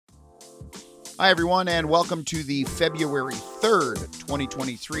Hi, everyone, and welcome to the February 3rd,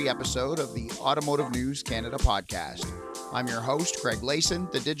 2023 episode of the Automotive News Canada podcast. I'm your host, Greg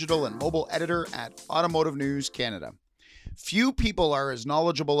Layson, the digital and mobile editor at Automotive News Canada. Few people are as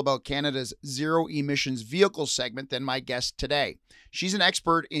knowledgeable about Canada's zero-emissions vehicle segment than my guest today. She's an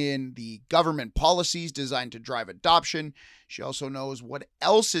expert in the government policies designed to drive adoption. She also knows what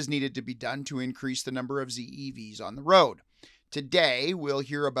else is needed to be done to increase the number of ZEVs on the road. Today, we'll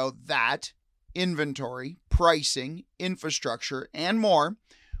hear about that, inventory, pricing, infrastructure, and more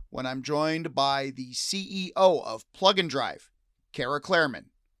when I'm joined by the CEO of Plug and Drive, Kara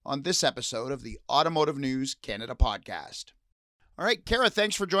Clairman, on this episode of the Automotive News Canada podcast. All right, Kara,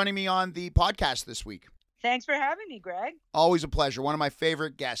 thanks for joining me on the podcast this week. Thanks for having me, Greg. Always a pleasure. One of my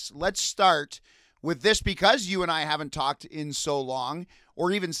favorite guests. Let's start with this because you and I haven't talked in so long,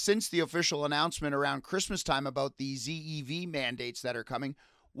 or even since the official announcement around Christmas time about the ZEV mandates that are coming.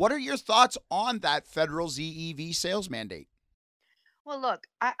 What are your thoughts on that federal ZEV sales mandate? Well, look,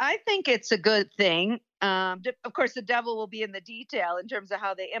 I think it's a good thing. Of course, the devil will be in the detail in terms of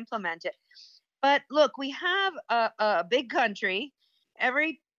how they implement it. But look, we have a big country.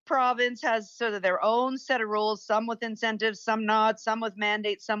 Every province has sort of their own set of rules, some with incentives, some not, some with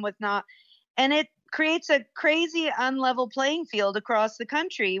mandates, some with not. And it creates a crazy unlevel playing field across the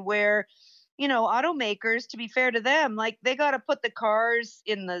country where automakers, to be fair to them, like they got to put the cars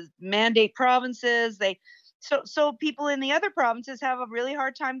in the mandate provinces. So people in the other provinces have a really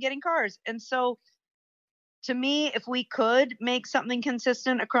hard time getting cars. And so to me, if we could make something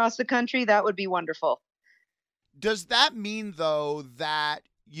consistent across the country, that would be wonderful. Does that mean, though, that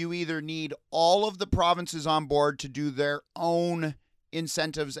you either need all of the provinces on board to do their own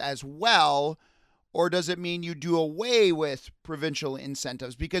incentives as well, or does it mean you do away with provincial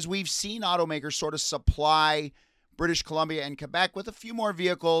incentives? Because we've seen automakers sort of supply British Columbia and Quebec with a few more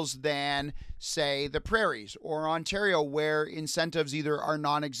vehicles than, say, the Prairies or Ontario, where incentives either are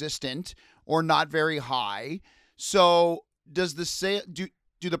non-existent or not very high. So does do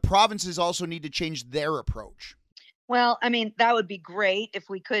the provinces also need to change their approach? Well, I mean, that would be great if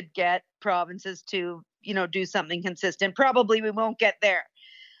we could get provinces to, do something consistent. Probably we won't get there.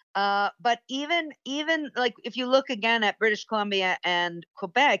 But even like if you look again at British Columbia and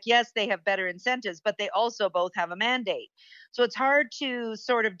Quebec, yes, they have better incentives, but they also both have a mandate. So it's hard to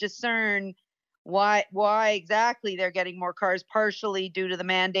sort of discern why exactly they're getting more cars, partially due to the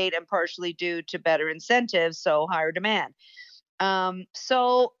mandate and partially due to better incentives, so higher demand.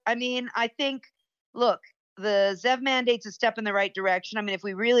 So I mean, I think, look, the ZEV mandate's a step in the right direction. I mean, if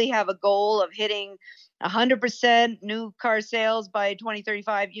we really have a goal of hitting 100% new car sales by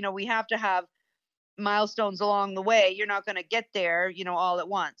 2035, we have to have milestones along the way. You're not going to get there, all at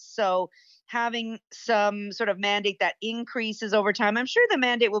once. So having some sort of mandate that increases over time, I'm sure the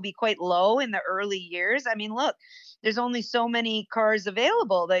mandate will be quite low in the early years. I mean, look, there's only so many cars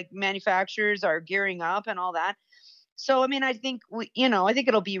available. Like manufacturers are gearing up and all that. So, I mean, I think I think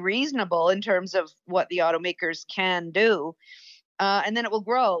it'll be reasonable in terms of what the automakers can do. And then it will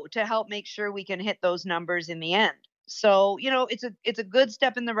grow to help make sure we can hit those numbers in the end. So, it's a good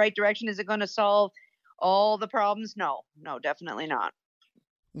step in the right direction. Is it going to solve all the problems? No, definitely not.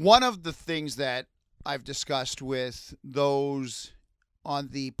 One of the things that I've discussed with those on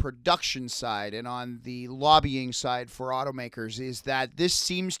the production side and on the lobbying side for automakers is that this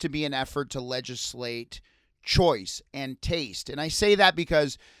seems to be an effort to legislate choice and taste. And I say that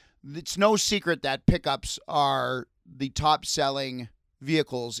because it's no secret that pickups are the top selling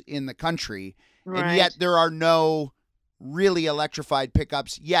vehicles in the country. Right. And yet there are no really electrified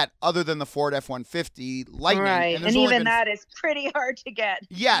pickups yet other than the Ford F-150 Lightning. Right. And even that is pretty hard to get.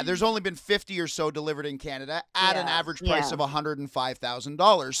 Yeah, there's only been 50 or so delivered in Canada at an average price of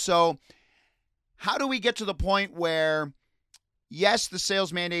 $105,000. So how do we get to the point where, yes, the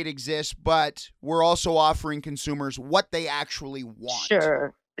sales mandate exists, but we're also offering consumers what they actually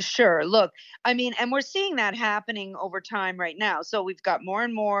want? Sure. Look, I mean, and we're seeing that happening over time right now. So we've got more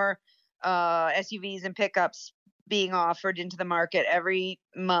and more SUVs and pickups being offered into the market every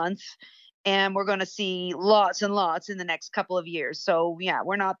month. And we're going to see lots and lots in the next couple of years. So, yeah,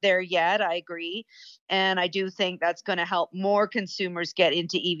 we're not there yet. I agree. And I do think that's going to help more consumers get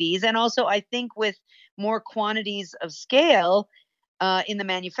into EVs. And also, I think with more quantities of scale, in the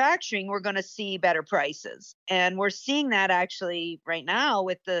manufacturing, we're going to see better prices. And we're seeing that actually right now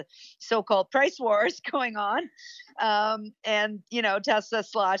with the so-called price wars going on. And, Tesla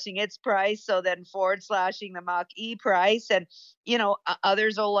slashing its price. So then Ford slashing the Mach-E price. And,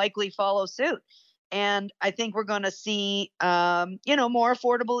 others will likely follow suit. And I think we're going to see, more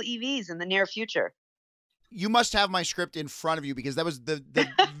affordable EVs in the near future. You must have my script in front of you, because that was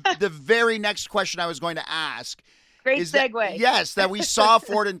the very next question I was going to ask. Great segue. Yes, that we saw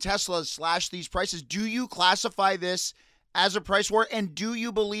Ford and Tesla slash these prices. Do you classify this as a price war, and do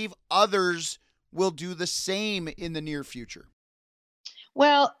you believe others will do the same in the near future?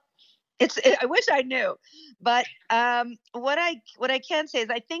 Well, I wish I knew, but what I can say is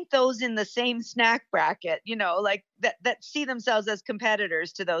I think those in the same snack bracket, like that see themselves as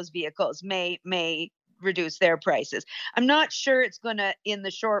competitors to those vehicles may reduce their prices. I'm not sure it's going to, in the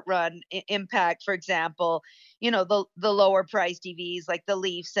short run, impact, for example, the lower priced EVs like the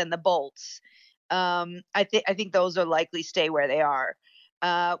Leafs and the Bolts. I think those will likely stay where they are.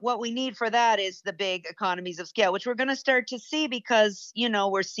 What we need for that is the big economies of scale, which we're going to start to see because,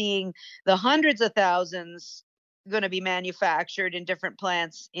 we're seeing the hundreds of thousands going to be manufactured in different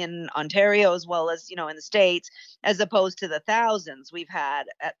plants in Ontario as well as, in the States, as opposed to the thousands we've had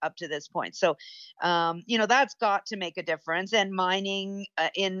up to this point. So, that's got to make a difference. And mining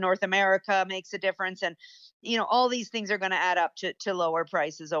in North America makes a difference. And, all these things are going to add up to lower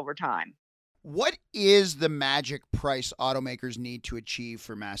prices over time. What is the magic price automakers need to achieve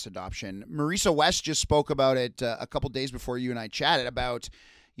for mass adoption? Marisa West just spoke about it a couple days before you and I chatted about,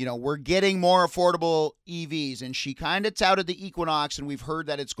 we're getting more affordable EVs, and she kind of touted the Equinox, and we've heard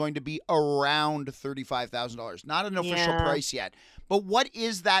that it's going to be around $35,000. Not an official price yet. But what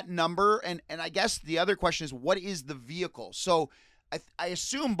is that number? And I guess the other question is, what is the vehicle? So I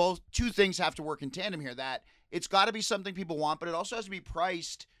assume two things have to work in tandem here, that it's got to be something people want, but it also has to be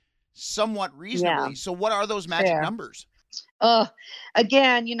priced somewhat reasonably. Yeah. So what are those magic numbers?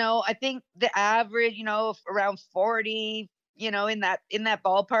 Again, I think the average, around 40, in that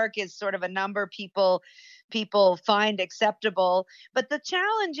ballpark is sort of a number people find acceptable. But the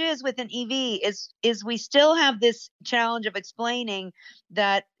challenge is with an EV is we still have this challenge of explaining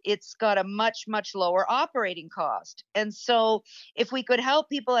that it's got a much, much lower operating cost. And so if we could help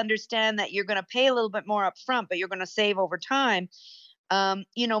people understand that you're going to pay a little bit more up front, but you're going to save over time,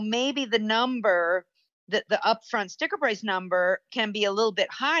 maybe the number, the upfront sticker price number can be a little bit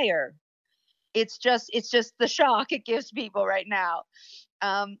higher. It's just the shock it gives people right now.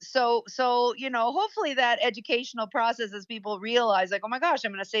 So hopefully that educational process, as people realize, like, oh my gosh,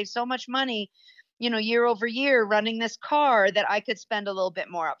 I'm going to save so much money, year over year running this car, that I could spend a little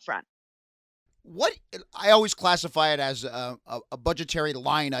bit more upfront. What I always classify it as a budgetary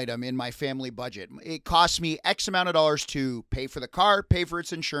line item in my family budget. It costs me X amount of dollars to pay for the car, pay for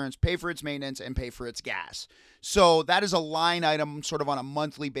its insurance, pay for its maintenance, and pay for its gas. So that is a line item sort of on a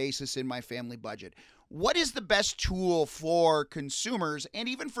monthly basis in my family budget. What is the best tool for consumers and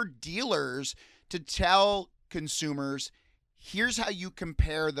even for dealers to tell consumers, here's how you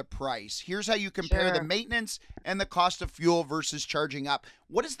compare the price. Here's how you compare the maintenance and the cost of fuel versus charging up.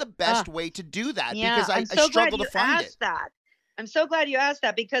 What is the best way to do that? Yeah, because I struggle to find it. I'm so glad you asked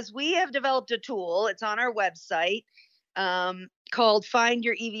that, because we have developed a tool. It's on our website called Find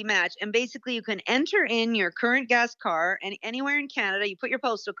Your EV Match. And basically you can enter in your current gas car, and anywhere in Canada, you put your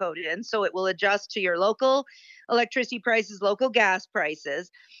postal code in, so it will adjust to your local electricity prices, local gas prices.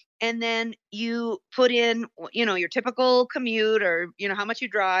 And then you put in, your typical commute, or, how much you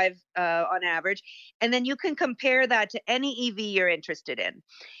drive on average. And then you can compare that to any EV you're interested in.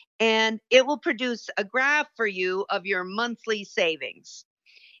 And it will produce a graph for you of your monthly savings.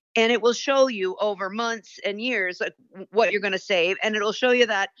 And it will show you over months and years like what you're going to save. And it'll show you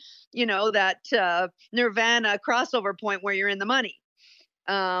that, that Nirvana crossover point where you're in the money.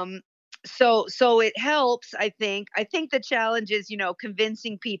 So it helps, I think. I think the challenge is,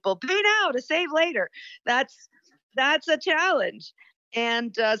 convincing people, pay now to save later. That's a challenge.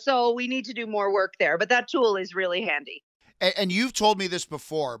 And so we need to do more work there. But that tool is really handy. And you've told me this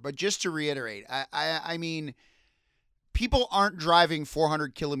before, but just to reiterate, I mean, people aren't driving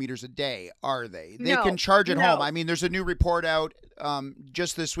 400 kilometers a day, are they? They can charge at home. I mean, there's a new report out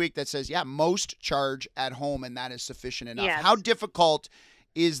just this week that says, most charge at home, and that is sufficient enough. Yes. How difficult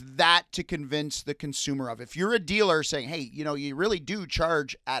is that to convince the consumer of? If you're a dealer saying, hey, you really do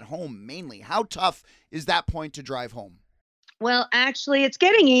charge at home mainly, how tough is that point to drive home? Well, actually, it's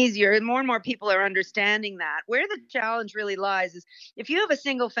getting easier, and more people are understanding that. Where the challenge really lies is if you have a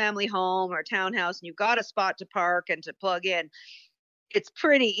single family home or a townhouse and you've got a spot to park and to plug in, it's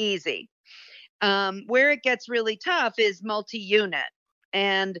pretty easy. Where it gets really tough is multi-unit.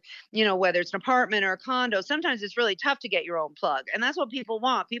 And, whether it's an apartment or a condo, sometimes it's really tough to get your own plug. And that's what people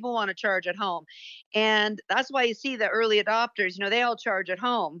want. People want to charge at home. And that's why you see the early adopters, they all charge at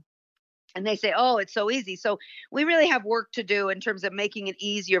home. And they say, oh, it's so easy. So we really have work to do in terms of making it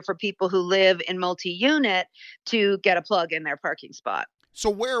easier for people who live in multi-unit to get a plug in their parking spot. So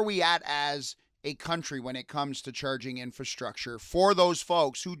where are we at as a country when it comes to charging infrastructure for those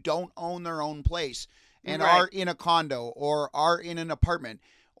folks who don't own their own place and Right. are in a condo or are in an apartment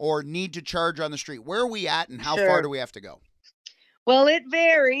or need to charge on the street? Where are we at, and how far Sure. do we have to go? Well, it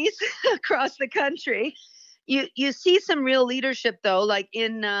varies across the country. You see some real leadership though, like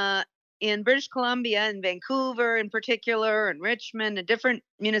in British Columbia and Vancouver in particular, and Richmond and different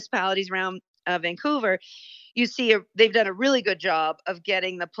municipalities around Vancouver. You see they've done a really good job of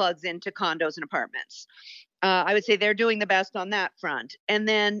getting the plugs into condos and apartments. I would say they're doing the best on that front. And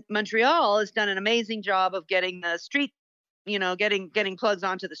then Montreal has done an amazing job of getting the street, getting plugs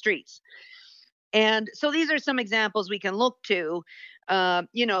onto the streets. And so these are some examples we can look to, that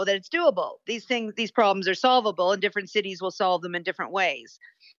it's doable. These problems are solvable, and different cities will solve them in different ways.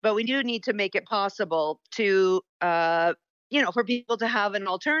 But we do need to make it possible to, for people to have an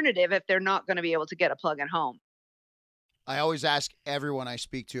alternative if they're not going to be able to get a plug at home. I always ask everyone I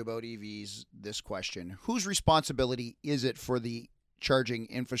speak to about EVs this question: whose responsibility is it for the charging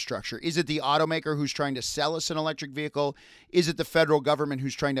infrastructure? Is it the automaker who's trying to sell us an electric vehicle? Is it the federal government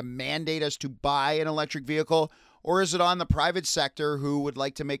who's trying to mandate us to buy an electric vehicle? Or is it on the private sector who would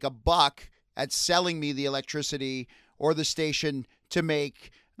like to make a buck at selling me the electricity or the station to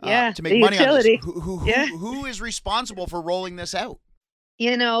make money utility. on this? Who is responsible for rolling this out?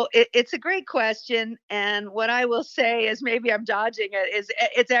 It's a great question. And what I will say is, maybe I'm dodging it, is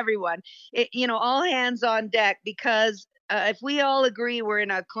it's everyone. All hands on deck, because if we all agree we're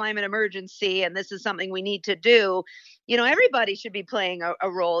in a climate emergency and this is something we need to do, everybody should be playing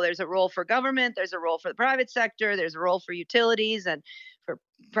a role. There's a role for government, there's a role for the private sector, there's a role for utilities and for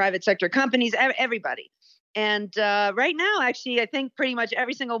private sector companies, everybody. And right now, actually, I think pretty much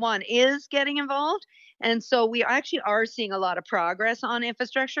every single one is getting involved. And so we actually are seeing a lot of progress on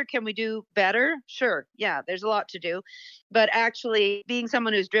infrastructure. Can we do better? Sure. Yeah, there's a lot to do. But actually, being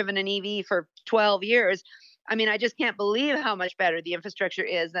someone who's driven an EV for 12 years, I mean, I just can't believe how much better the infrastructure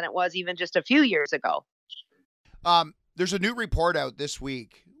is than it was even just a few years ago. There's a new report out this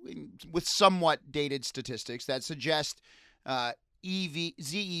week with somewhat dated statistics that suggest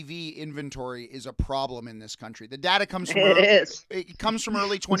ZEV inventory is a problem in this country. The data comes from it comes from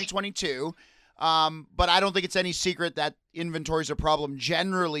early 2022, but I don't think it's any secret that inventory is a problem,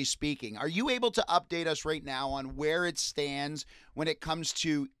 generally speaking. Are you able to update us right now on where it stands when it comes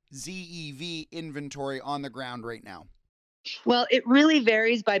to ZEV inventory on the ground right now? Well, it really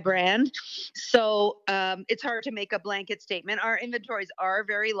varies by brand. So it's hard to make a blanket statement. Our inventories are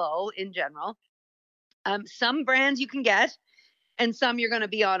very low in general. Some brands you can get, and some you're going to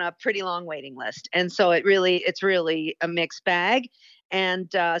be on a pretty long waiting list. And so it's really a mixed bag.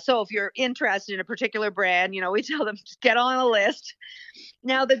 And so if you're interested in a particular brand, we tell them just get on a list.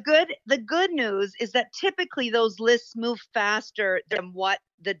 Now, the good news is that typically those lists move faster than what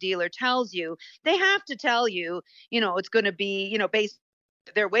the dealer tells you. They have to tell you, it's going to be, based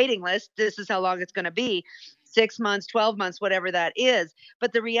on their waiting list, this is how long it's going to be. 6 months, 12 months, whatever that is.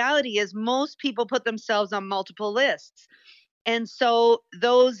 But the reality is most people put themselves on multiple lists. And so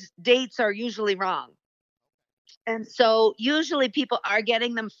those dates are usually wrong. And so usually people are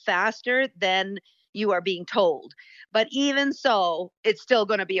getting them faster than you are being told. But even so, it's still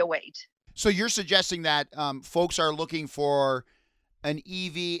going to be a wait. So you're suggesting that folks are looking for an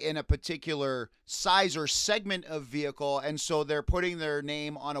EV in a particular size or segment of vehicle, and so they're putting their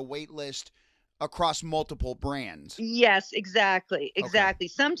name on a wait list across multiple brands. Yes, exactly. Okay.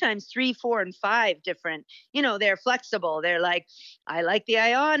 Sometimes 3, 4, and 5 different, they're flexible. They're like, I like the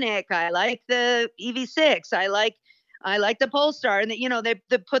Ioniq, I like the EV6, I like the Polestar, and they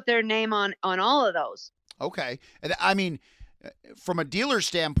put their name on all of those. Okay. And I mean, from a dealer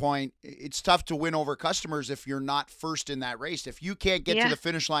standpoint, it's tough to win over customers if you're not first in that race. If you can't get to the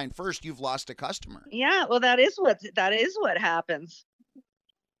finish line first, you've lost a customer. Yeah, well, that is what happens.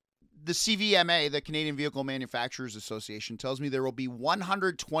 The CVMA, the Canadian Vehicle Manufacturers Association, tells me there will be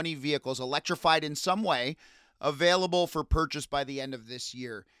 120 vehicles electrified in some way available for purchase by the end of this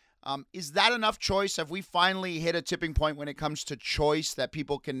year. Is that enough choice? Have we finally hit a tipping point when it comes to choice that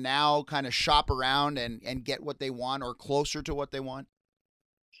people can now kind of shop around and get what they want or closer to what they want?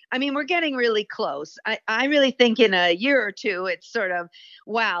 I mean, we're getting really close. I really think in a year or two, it's sort of,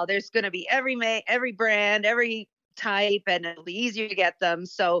 wow, there's going to be every brand, every type, and it'll be easier to get them.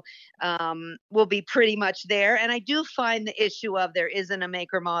 So we'll be pretty much there. And I do find the issue of there isn't a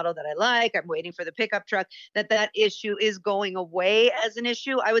maker model that I like, I'm waiting for the pickup truck, that issue is going away as an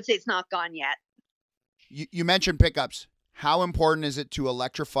issue. I would say it's not gone yet. You mentioned pickups. How important is it to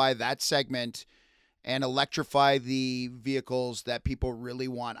electrify that segment and electrify the vehicles that people really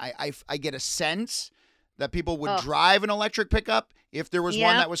want? I get a sense that people would drive an electric pickup if there was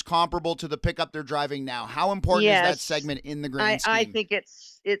one that was comparable to the pickup they're driving now? How important is that segment in the grand scheme? I think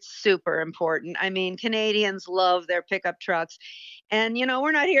it's super important. I mean, Canadians love their pickup trucks. And,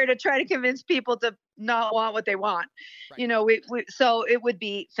 we're not here to try to convince people to not want what they want. Right. So it would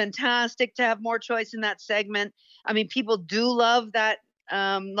be fantastic to have more choice in that segment. I mean, people do love that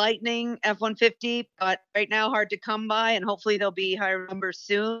Lightning F-150, but right now hard to come by, and hopefully there'll be higher numbers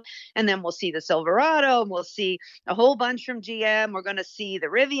soon. And then we'll see the Silverado, and we'll see a whole bunch from GM. We're going to see the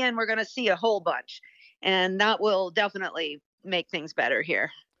Rivian. We're going to see a whole bunch, and that will definitely make things better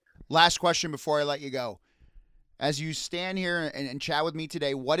here. Last question before I let you go. As you stand here and chat with me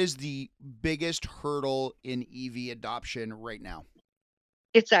today, what is the biggest hurdle in EV adoption right now?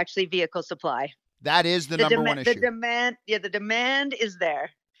 It's actually vehicle supply. That is the number one issue. The demand is there.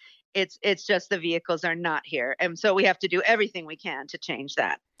 It's just the vehicles are not here. And so we have to do everything we can to change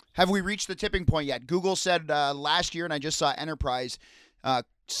that. Have we reached the tipping point yet? Google said last year, and I just saw Enterprise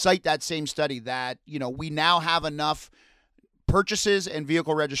cite that same study, that, we now have enough purchases and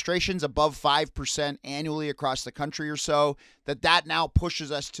vehicle registrations above 5% annually across the country or so, that now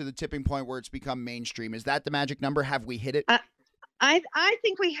pushes us to the tipping point where it's become mainstream. Is that the magic number? Have we hit it? I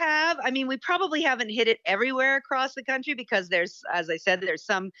think we have. I mean, we probably haven't hit it everywhere across the country because there's, as I said, there's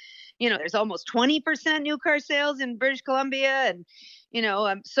some, there's almost 20% new car sales in British Columbia. And,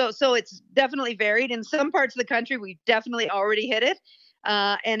 so it's definitely varied. In some parts of the country, we've definitely already hit it.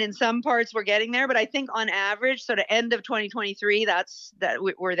 And in some parts we're getting there, but I think on average, sort of end of 2023,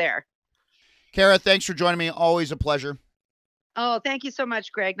 we're there. Kara, thanks for joining me. Always a pleasure. Oh, thank you so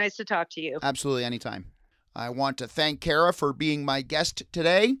much, Greg. Nice to talk to you. Absolutely. Anytime. I want to thank Kara for being my guest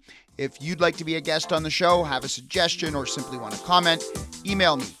today. If you'd like to be a guest on the show, have a suggestion, or simply want to comment,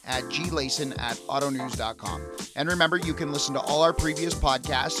 email me at glayson@autonews.com. And remember, you can listen to all our previous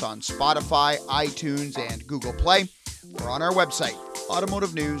podcasts on Spotify, iTunes, and Google Play, or on our website,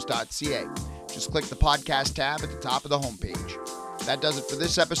 automotivenews.ca. Just click the podcast tab at the top of the homepage. That does it for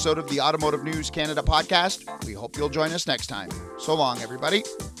this episode of the Automotive News Canada podcast. We hope you'll join us next time. So long, everybody.